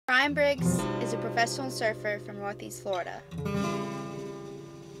Ryan Briggs is a professional surfer from Northeast Florida.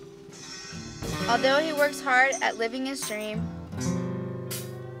 Although he works hard at living his dream,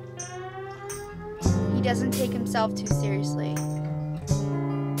 he doesn't take himself too seriously.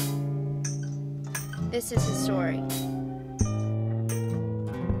 This is his story.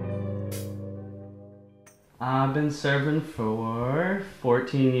 I've been surfing for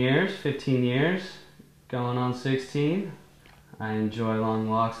 14 years, 15 years, going on 16. I enjoy long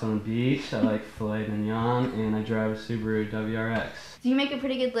walks on the beach, I like filet mignon, and I drive a Subaru WRX. Do you make a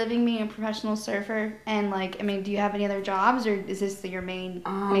pretty good living being a professional surfer? And do you have any other jobs, or is this your main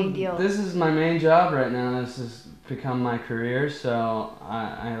deal? This is my main job right now. This has become my career, so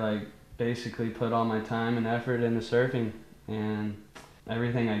I basically put all my time and effort into surfing, and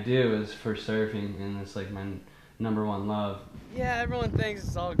everything I do is for surfing, and it's like my #1 love. Yeah, everyone thinks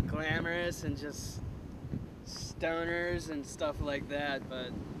it's all glamorous and just stoners and stuff like that, but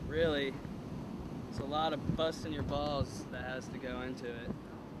really it's a lot of busting your balls that has to go into it.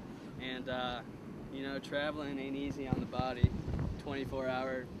 And you know, traveling ain't easy on the body.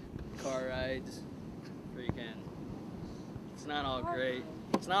 24-hour car rides, freaking, it's not all great,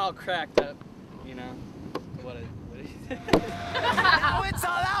 it's not all cracked up, you know. What do you think? Oh, it's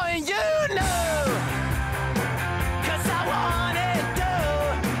all out and you know, 'cause I want it to.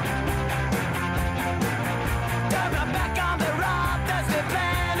 Turn my back on the rock, there's the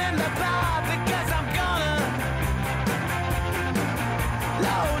plan in the bar, because I'm gonna.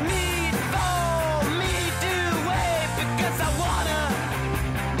 No need for me to wait, because I wanna.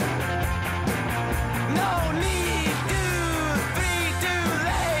 No need to be too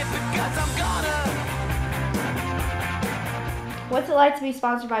late, because I'm gonna. What's it like to be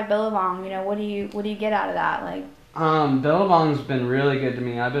sponsored by Billabong? You know, what do you get out of that? Billabong's been really good to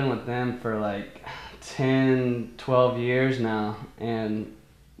me. I've been with them for like 10, 12 years now, and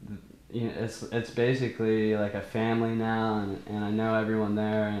you know, it's basically like a family now, and I know everyone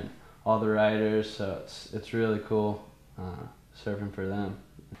there and all the riders, so it's really cool surfing for them.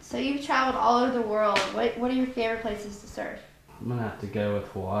 So you've traveled all over the world. What are your favorite places to surf? I'm gonna have to go with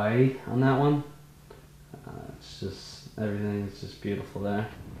Hawaii on that one. It's just, everything is just beautiful there.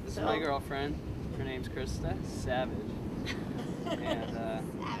 This is my girlfriend. Her name's Krista. Savage. And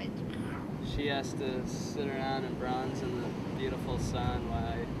Savage. she has to sit around and bronze in the beautiful sun while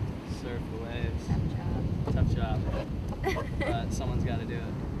I surf the waves. Tough job. But someone's got to do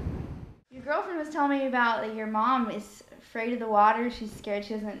it. Your girlfriend was telling me about that your mom is afraid of the water. She's scared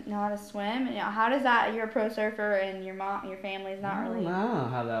she doesn't know how to swim. And how does that? You're a pro surfer, and your family's not really. I don't know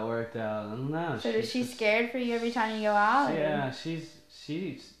how that worked out. I don't know. So is she scared for you every time you go out? Yeah, she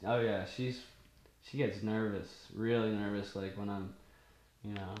gets nervous, really nervous, like when I'm,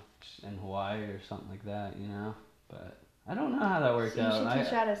 you know, in Hawaii or something like that, you know. But I don't know how that worked out. You should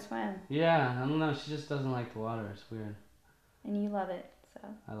teach her how to swim. Yeah, I don't know. She just doesn't like the water. It's weird. And you love it, so.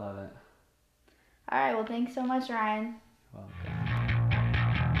 I love it. All right. Well, thanks so much, Ryan. Well,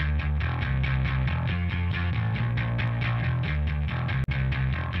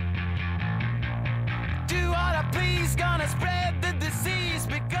 Do all I please, gonna spread the disease,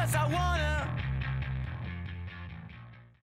 because I want.